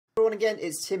everyone again,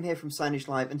 it's Tim here from Signage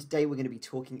Live, and today we're going to be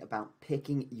talking about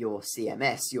picking your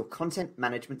CMS, your content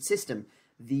management system,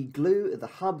 the glue, the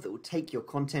hub that will take your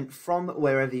content from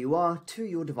wherever you are to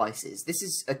your devices. This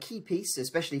is a key piece,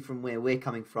 especially from where we're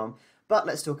coming from, but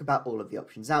let's talk about all of the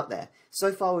options out there.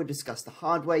 So far we've discussed the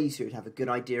hardware. You should have a good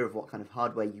idea of what kind of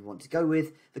hardware you want to go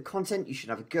with. The content, you should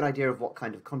have a good idea of what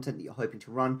kind of content that you're hoping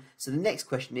to run. So the next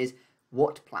question is,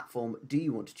 what platform do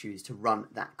you want to choose to run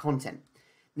that content?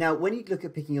 Now, when you look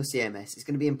at picking your CMS, it's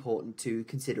going to be important to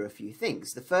consider a few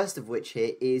things. The first of which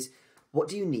here is, what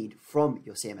do you need from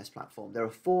your CMS platform? There are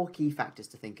 4 key factors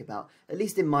to think about. At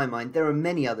least in my mind, there are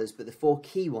many others, but the 4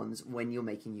 key ones when you're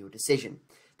making your decision.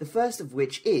 The first of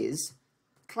which is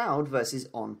cloud versus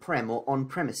on-prem or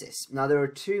on-premises. Now, there are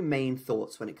 2 main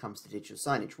thoughts when it comes to digital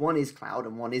signage. One is cloud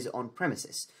and one is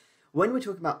on-premises. When we're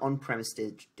talking about on-premise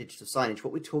digital signage,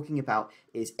 what we're talking about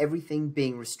is everything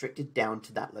being restricted down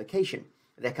to that location.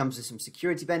 There comes with some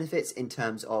security benefits in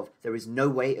terms of there is no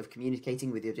way of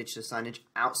communicating with your digital signage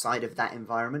outside of that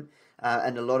environment,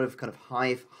 and a lot of kind of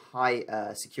high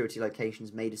security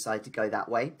locations may decide to go that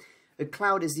way. The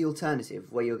cloud is the alternative,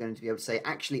 where you're going to be able to say,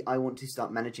 actually, I want to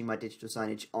start managing my digital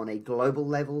signage on a global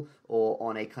level or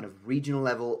on a kind of regional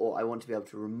level, or I want to be able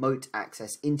to remote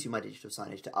access into my digital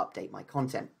signage to update my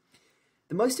content.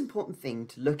 The most important thing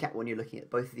to look at when you're looking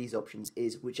at both of these options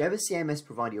is whichever CMS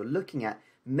provider you're looking at,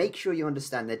 make sure you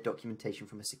understand their documentation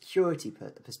from a security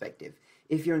perspective.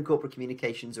 If you're in corporate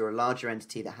communications or a larger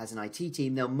entity that has an IT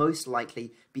team, they'll most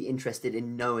likely be interested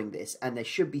in knowing this, and there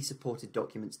should be supported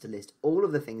documents to list all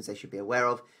of the things they should be aware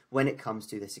of when it comes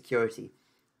to their security.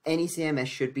 Any CMS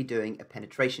should be doing a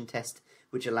penetration test,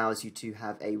 which allows you to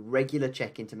have a regular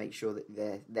check-in to make sure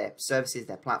that their services,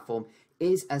 their platform,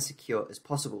 is as secure as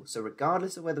possible. So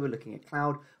regardless of whether we're looking at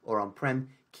cloud or on-prem,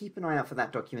 keep an eye out for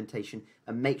that documentation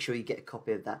and make sure you get a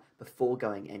copy of that before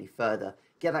going any further.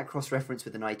 Get that cross-reference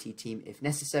with an IT team if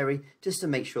necessary, just to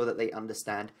make sure that they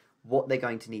understand what they're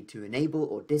going to need to enable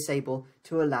or disable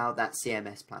to allow that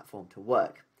CMS platform to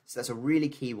work. So that's a really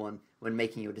key one when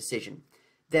making your decision.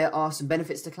 There are some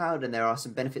benefits to cloud and there are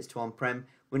some benefits to on-prem.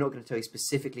 We're not going to tell you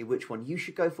specifically which one you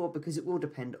should go for because it will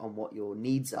depend on what your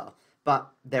needs are,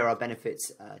 but there are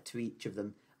benefits to each of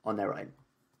them on their own.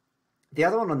 The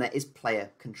other one on there is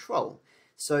player control.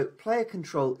 So player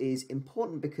control is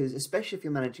important because, especially if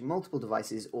you're managing multiple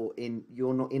devices or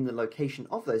you're not in the location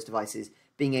of those devices,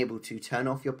 being able to turn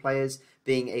off your players,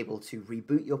 being able to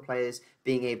reboot your players,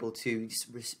 being able to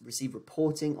receive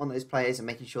reporting on those players and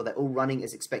making sure they're all running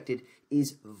as expected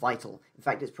is vital. In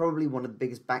fact, it's probably one of the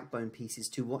biggest backbone pieces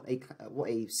to what a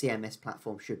CMS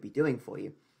platform should be doing for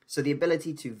you. So the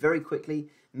ability to very quickly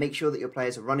make sure that your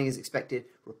players are running as expected,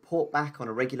 report back on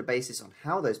a regular basis on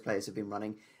how those players have been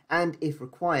running, and if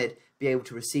required, be able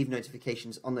to receive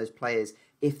notifications on those players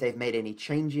if they've made any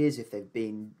changes, if they've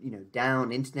been,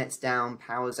 down, internet's down,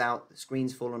 power's out, the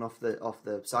screen's fallen off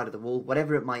the side of the wall,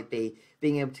 whatever it might be.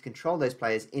 Being able to control those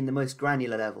players in the most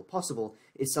granular level possible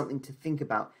is something to think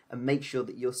about and make sure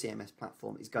that your CMS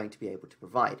platform is going to be able to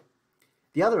provide.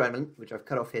 The other element, which I've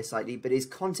cut off here slightly, but is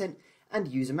content and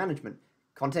user management.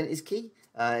 Content is key,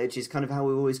 which is kind of how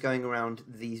we're always going around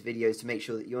these videos to make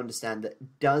sure that you understand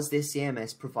that does this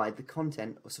CMS provide the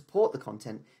content or support the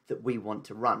content that we want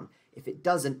to run? If it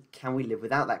doesn't, can we live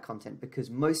without that content? Because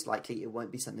most likely it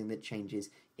won't be something that changes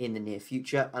in the near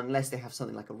future unless they have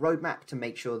something like a roadmap to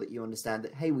make sure that you understand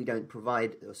that, hey, we don't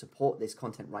provide or support this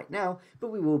content right now, but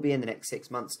we will be in the next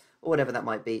 6 months or whatever that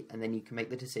might be, and then you can make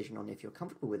the decision on if you're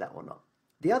comfortable with that or not.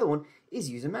 The other one is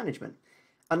user management.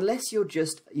 Unless you're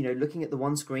just, looking at the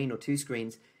 1 screen or 2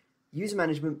 screens, user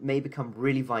management may become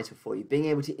really vital for you. Being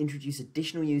able to introduce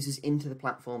additional users into the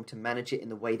platform to manage it in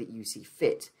the way that you see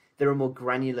fit. There are more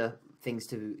granular things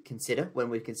to consider when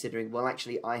we're considering, well,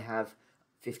 actually, I have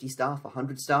 50 staff,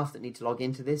 100 staff that need to log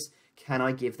into this. Can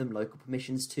I give them local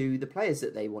permissions to the players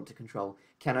that they want to control?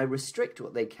 Can I restrict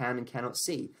what they can and cannot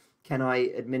see? Can I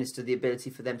administer the ability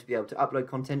for them to be able to upload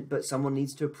content, but someone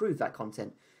needs to approve that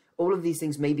content? All of these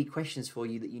things may be questions for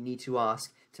you that you need to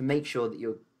ask to make sure that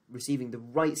you're receiving the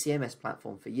right CMS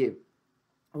platform for you.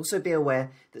 Also be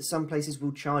aware that some places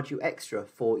will charge you extra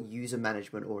for user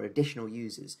management or additional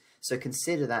users, so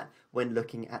consider that when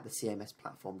looking at the CMS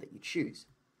platform that you choose.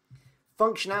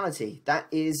 Functionality, that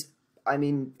is,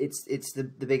 it's the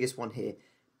biggest one here.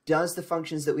 Does the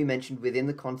functions that we mentioned within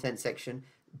the content section,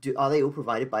 are they all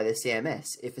provided by the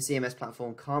CMS? If a CMS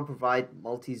platform can't provide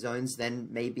multi-zones, then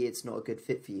maybe it's not a good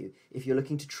fit for you. If you're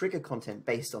looking to trigger content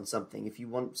based on something, if you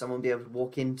want someone to be able to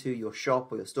walk into your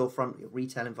shop or your storefront, your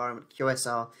retail environment,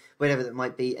 QSR, whatever that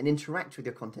might be, and interact with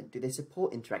your content, do they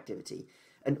support interactivity?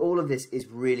 And all of this is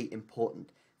really important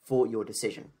for your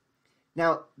decision.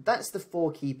 Now, that's the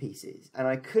 4 key pieces, and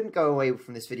I couldn't go away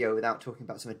from this video without talking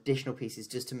about some additional pieces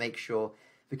just to make sure,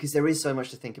 because there is so much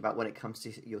to think about when it comes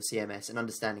to your CMS and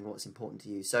understanding what's important to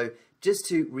you. So just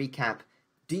to recap,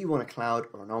 do you want a cloud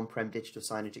or an on-prem digital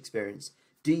signage experience?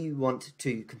 Do you want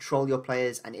to control your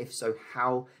players, and if so,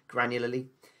 how granularly?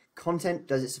 Content,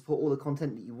 does it support all the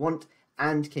content that you want?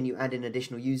 And can you add in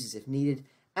additional users if needed?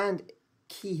 And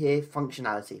key here,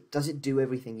 functionality. Does it do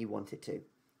everything you want it to?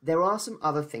 There are some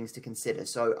other things to consider,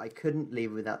 so I couldn't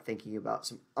leave without thinking about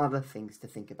some other things to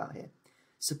think about here.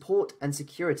 Support and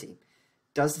security.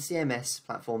 Does the CMS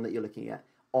platform that you're looking at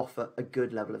offer a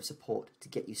good level of support to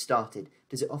get you started?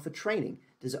 Does it offer training?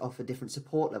 Does it offer different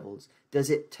support levels? Does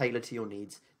it tailor to your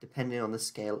needs depending on the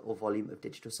scale or volume of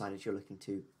digital signage you're looking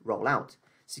to roll out?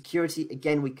 Security,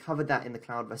 again, we covered that in the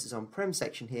cloud versus on-prem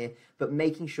section here, but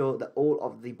making sure that all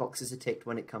of the boxes are ticked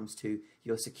when it comes to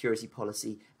your security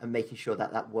policy and making sure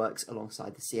that that works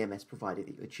alongside the CMS provider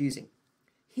that you're choosing.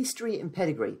 History and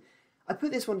pedigree. I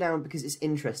put this one down because it's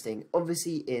interesting.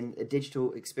 Obviously, in a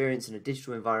digital experience, in a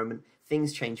digital environment,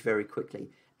 things change very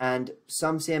quickly. And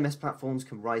some CMS platforms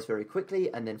can rise very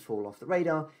quickly and then fall off the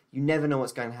radar. You never know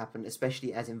what's going to happen,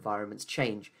 especially as environments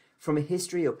change. From a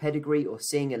history or pedigree or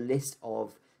seeing a list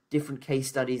of different case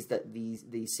studies that these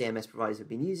CMS providers have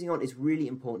been using on is really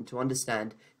important to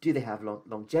understand. Do they have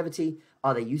longevity?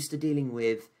 Are they used to dealing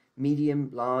with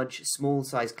medium, large, small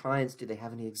size clients? Do they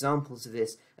have any examples of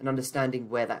this? And understanding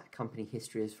where that company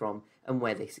history is from and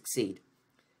where they succeed.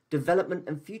 Development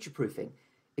and future proofing.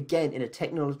 Again, in a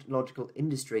technological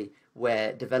industry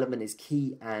where development is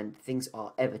key and things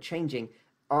are ever changing,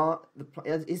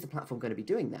 is the platform going to be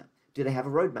doing that? Do they have a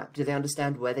roadmap? Do they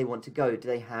understand where they want to go? Do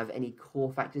they have any core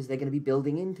factors they're going to be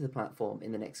building into the platform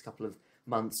in the next couple of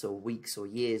months or weeks or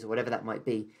years or whatever that might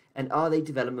be? And are they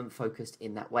development focused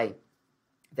in that way?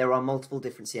 There are multiple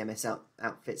different CMS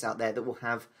outfits out there that will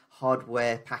have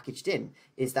hardware packaged in.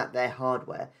 Is that their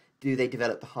hardware? Do they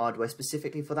develop the hardware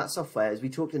specifically for that software? As we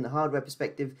talked in the hardware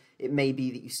perspective, it may be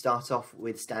that you start off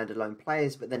with standalone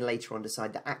players, but then later on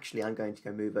decide that actually I'm going to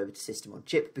go move over to system on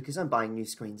chip because I'm buying new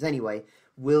screens anyway.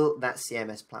 Will that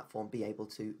CMS platform be able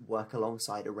to work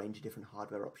alongside a range of different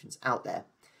hardware options out there?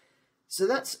 So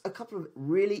that's a couple of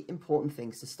really important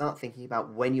things to start thinking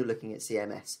about when you're looking at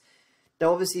CMS.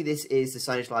 Now, obviously, this is the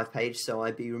Signage Live page, so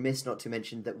I'd be remiss not to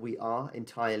mention that we are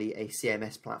entirely a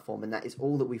CMS platform, and that is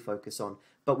all that we focus on.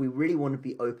 But we really want to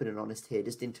be open and honest here,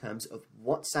 just in terms of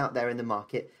what's out there in the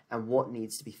market and what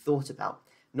needs to be thought about.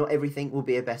 Not everything will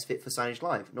be a best fit for Signage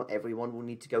Live. Not everyone will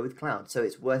need to go with cloud. So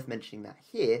it's worth mentioning that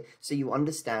here, so you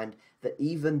understand that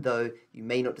even though you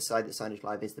may not decide that Signage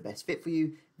Live is the best fit for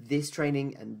you, this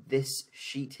training and this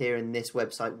sheet here and this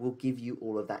website will give you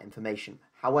all of that information.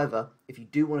 However, if you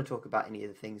do want to talk about any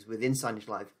of the things within Signage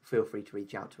Live, feel free to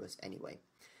reach out to us anyway.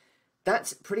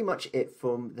 That's pretty much it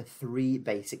from the 3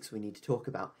 basics we need to talk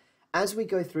about. As we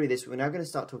go through this, we're now going to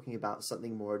start talking about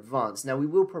something more advanced. Now, we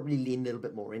will probably lean a little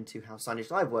bit more into how Signage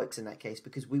Live works in that case,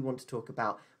 because we want to talk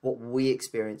about what we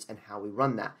experience and how we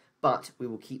run that. But we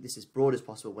will keep this as broad as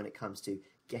possible when it comes to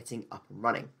getting up and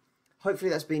running.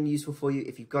 Hopefully that's been useful for you.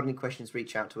 If you've got any questions,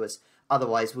 reach out to us.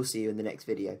 Otherwise, we'll see you in the next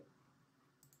video.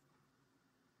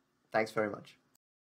 Thanks very much.